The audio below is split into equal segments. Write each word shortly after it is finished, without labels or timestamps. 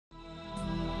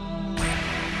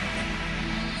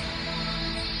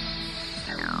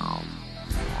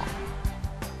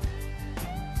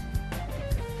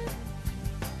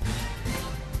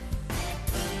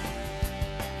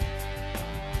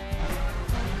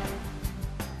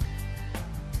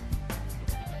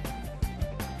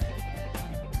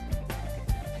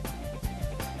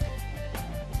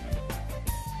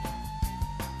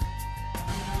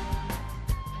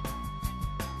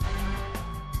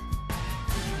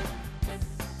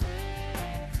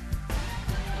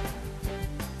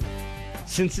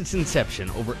Since its inception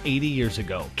over 80 years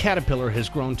ago, Caterpillar has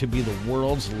grown to be the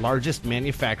world's largest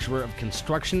manufacturer of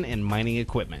construction and mining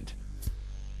equipment.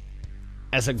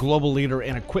 As a global leader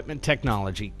in equipment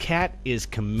technology, CAT is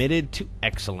committed to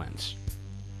excellence.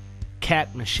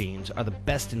 CAT machines are the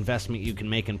best investment you can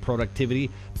make in productivity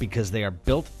because they are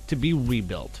built to be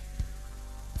rebuilt.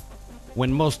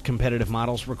 When most competitive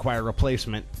models require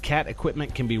replacement, CAT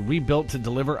equipment can be rebuilt to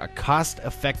deliver a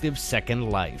cost-effective second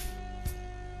life.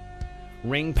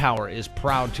 Ring Power is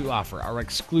proud to offer our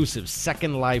exclusive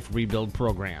Second Life Rebuild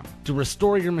program to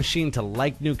restore your machine to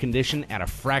like-new condition at a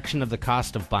fraction of the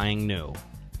cost of buying new.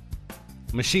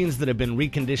 Machines that have been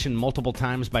reconditioned multiple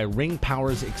times by Ring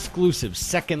Power's exclusive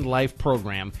Second Life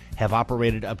program have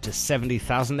operated up to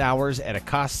 70,000 hours at a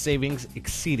cost savings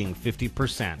exceeding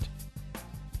 50%.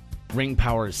 Ring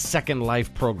Power's Second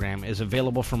Life program is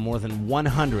available for more than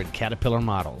 100 Caterpillar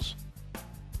models.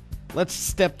 Let's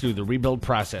step through the rebuild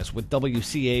process with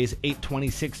WCA's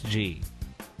 826G.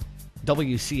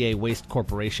 WCA Waste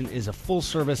Corporation is a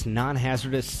full-service,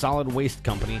 non-hazardous solid waste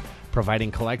company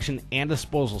providing collection and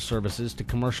disposal services to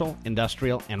commercial,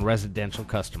 industrial, and residential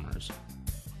customers.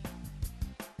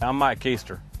 I'm Mike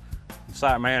Keister,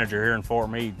 site manager here in Fort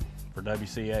Meade for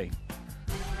WCA.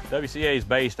 WCA is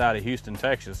based out of Houston,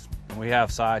 Texas, and we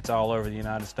have sites all over the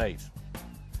United States.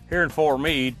 Here in Fort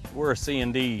Meade, we're a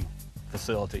C&D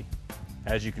facility.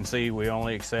 As you can see, we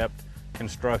only accept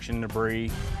construction,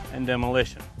 debris, and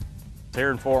demolition.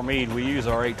 Here in Fort Meade, we use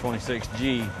our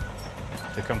 826G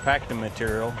to compact the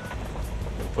material,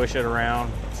 push it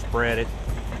around, spread it.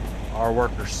 Our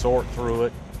workers sort through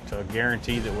it to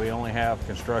guarantee that we only have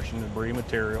construction debris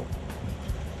material.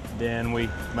 Then we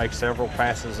make several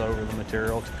passes over the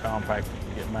material to compact it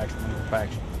to get maximum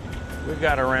compaction. We've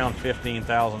got around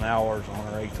 15,000 hours on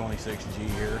our 826G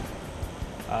here.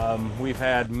 We've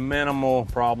had minimal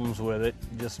problems with it,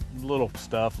 just little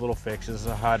stuff, little fixes,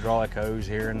 a hydraulic hose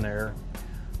here and there.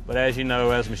 But as you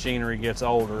know, as machinery gets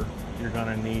older, you're going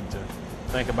to need to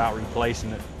think about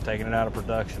replacing it, taking it out of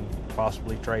production,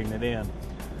 possibly trading it in.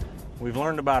 We've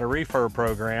learned about a refurb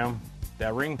program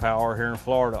that Ring Power here in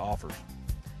Florida offers.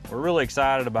 We're really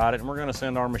excited about it, and we're going to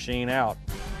send our machine out.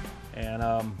 And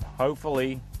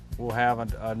hopefully we'll have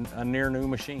a near new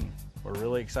machine. We're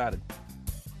really excited.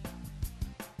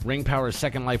 Ring Power's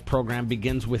Second Life program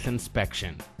begins with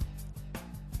inspection.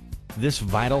 This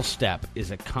vital step is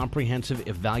a comprehensive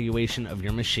evaluation of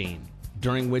your machine,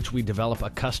 during which we develop a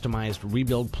customized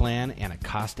rebuild plan and a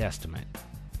cost estimate.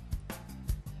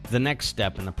 The next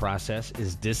step in the process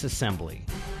is disassembly.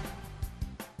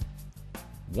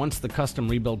 Once the custom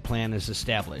rebuild plan is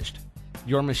established,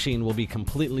 your machine will be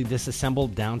completely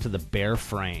disassembled down to the bare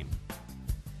frame.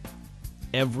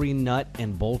 Every nut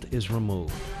and bolt is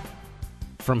removed.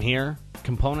 From here,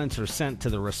 components are sent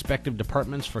to the respective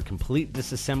departments for complete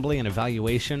disassembly and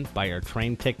evaluation by our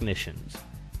trained technicians.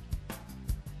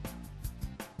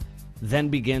 Then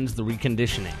begins the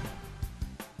reconditioning.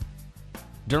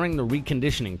 During the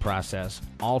reconditioning process,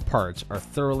 all parts are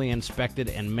thoroughly inspected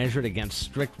and measured against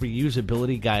strict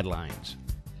reusability guidelines.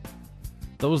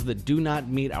 Those that do not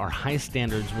meet our high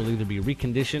standards will either be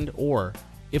reconditioned or,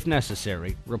 if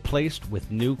necessary, replaced with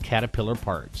new Caterpillar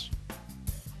parts.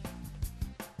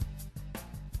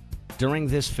 During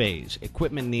this phase,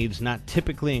 equipment needs not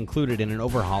typically included in an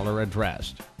overhaul are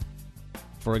addressed.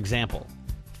 For example,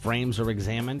 frames are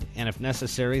examined, and if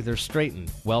necessary, they're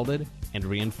straightened, welded, and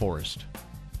reinforced.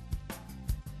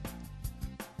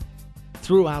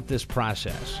 Throughout this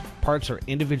process, parts are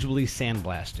individually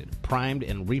sandblasted, primed,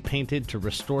 and repainted to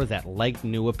restore that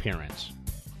like-new appearance.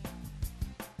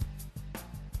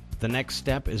 The next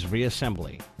step is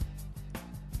reassembly.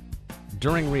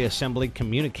 During reassembly,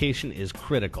 communication is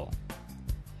critical.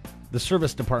 The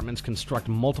service departments construct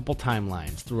multiple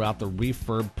timelines throughout the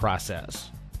refurb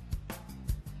process.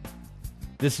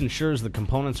 This ensures the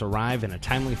components arrive in a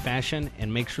timely fashion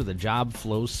and makes sure the job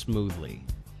flows smoothly.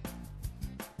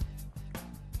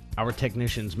 Our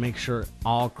technicians make sure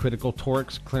all critical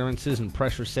torques, clearances, and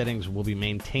pressure settings will be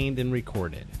maintained and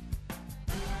recorded.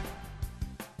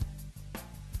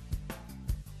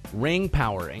 Ring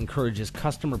Power encourages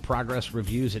customer progress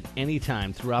reviews at any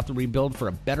time throughout the rebuild for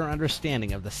a better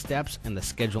understanding of the steps and the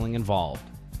scheduling involved.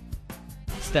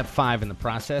 Step 5 in the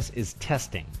process is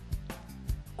testing.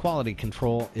 Quality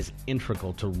control is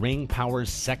integral to Ring Power's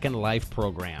Second Life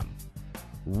program.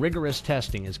 Rigorous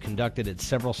testing is conducted at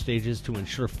several stages to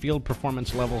ensure field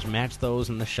performance levels match those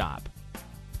in the shop.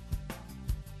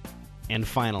 And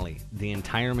finally, the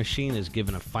entire machine is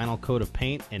given a final coat of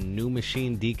paint and new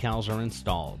machine decals are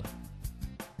installed.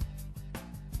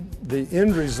 The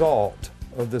end result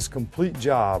of this complete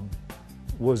job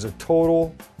was a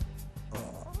total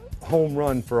home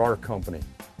run for our company.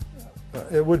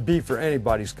 It would be for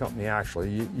anybody's company,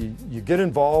 actually. You get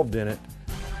involved in it,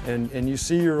 and you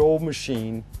see your old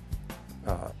machine,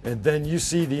 and then you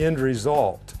see the end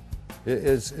result.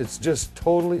 It's just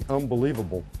totally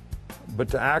unbelievable. But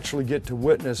to actually get to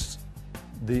witness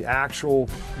the actual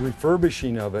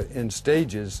refurbishing of it in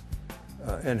stages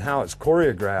and how it's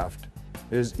choreographed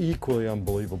is equally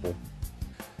unbelievable.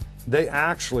 They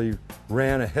actually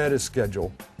ran ahead of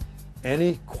schedule.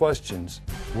 Any questions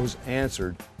was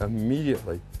answered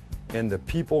immediately, and the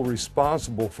people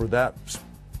responsible for that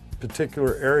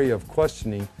particular area of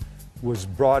questioning was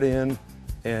brought in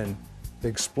and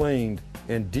explained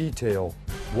in detail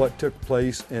what took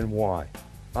place and why.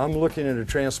 I'm looking at a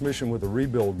transmission with a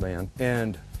rebuild man,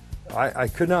 and I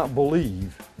could not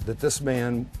believe that this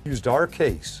man used our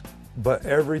case, but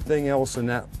everything else in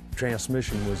that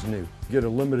transmission was new. You get a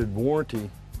limited warranty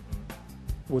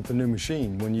with the new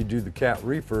machine. When you do the CAT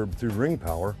refurb through Ring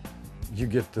Power, you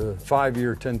get the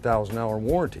 5-year, 10,000-hour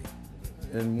warranty.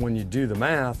 And when you do the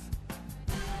math,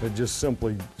 it just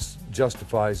simply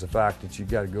justifies the fact that you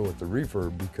got to go with the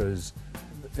refurb, because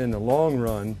in the long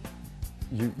run,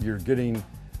 you're getting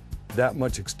that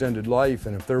much extended life,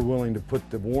 and if they're willing to put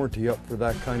the warranty up for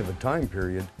that kind of a time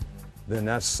period, then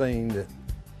that's saying that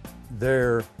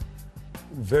they're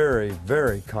very,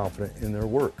 very confident in their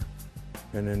work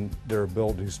and in their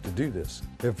abilities to do this.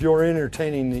 If you're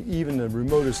entertaining even the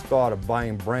remotest thought of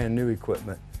buying brand new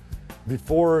equipment,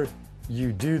 before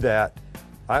you do that,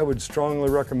 I would strongly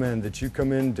recommend that you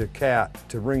come into CAT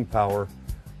to Ring Power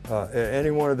at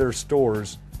any one of their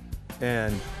stores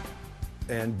and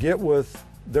get with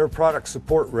their product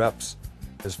support reps.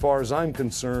 As far as I'm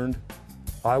concerned,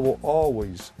 I will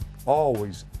always,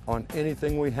 on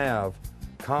anything we have,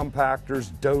 compactors,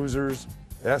 dozers,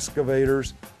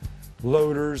 excavators,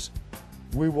 loaders,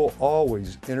 we will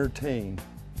always entertain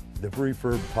the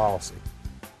refurb policy.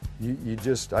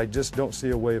 I just don't see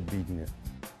a way of beating it.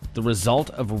 The result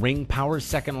of Ring Power's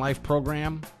Second Life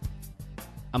program?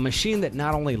 A machine that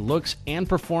not only looks and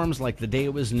performs like the day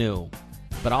it was new,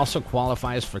 but also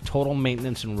qualifies for total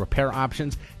maintenance and repair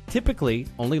options, typically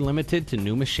only limited to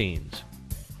new machines.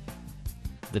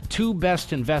 The two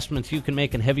best investments you can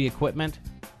make in heavy equipment: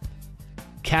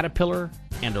 Caterpillar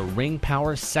and a Ring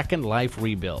Power Second Life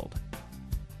rebuild.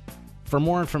 For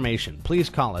more information, please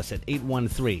call us at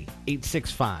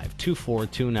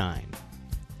 813-865-2429.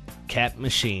 CAT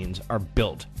machines are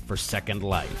built for Second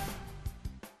Life.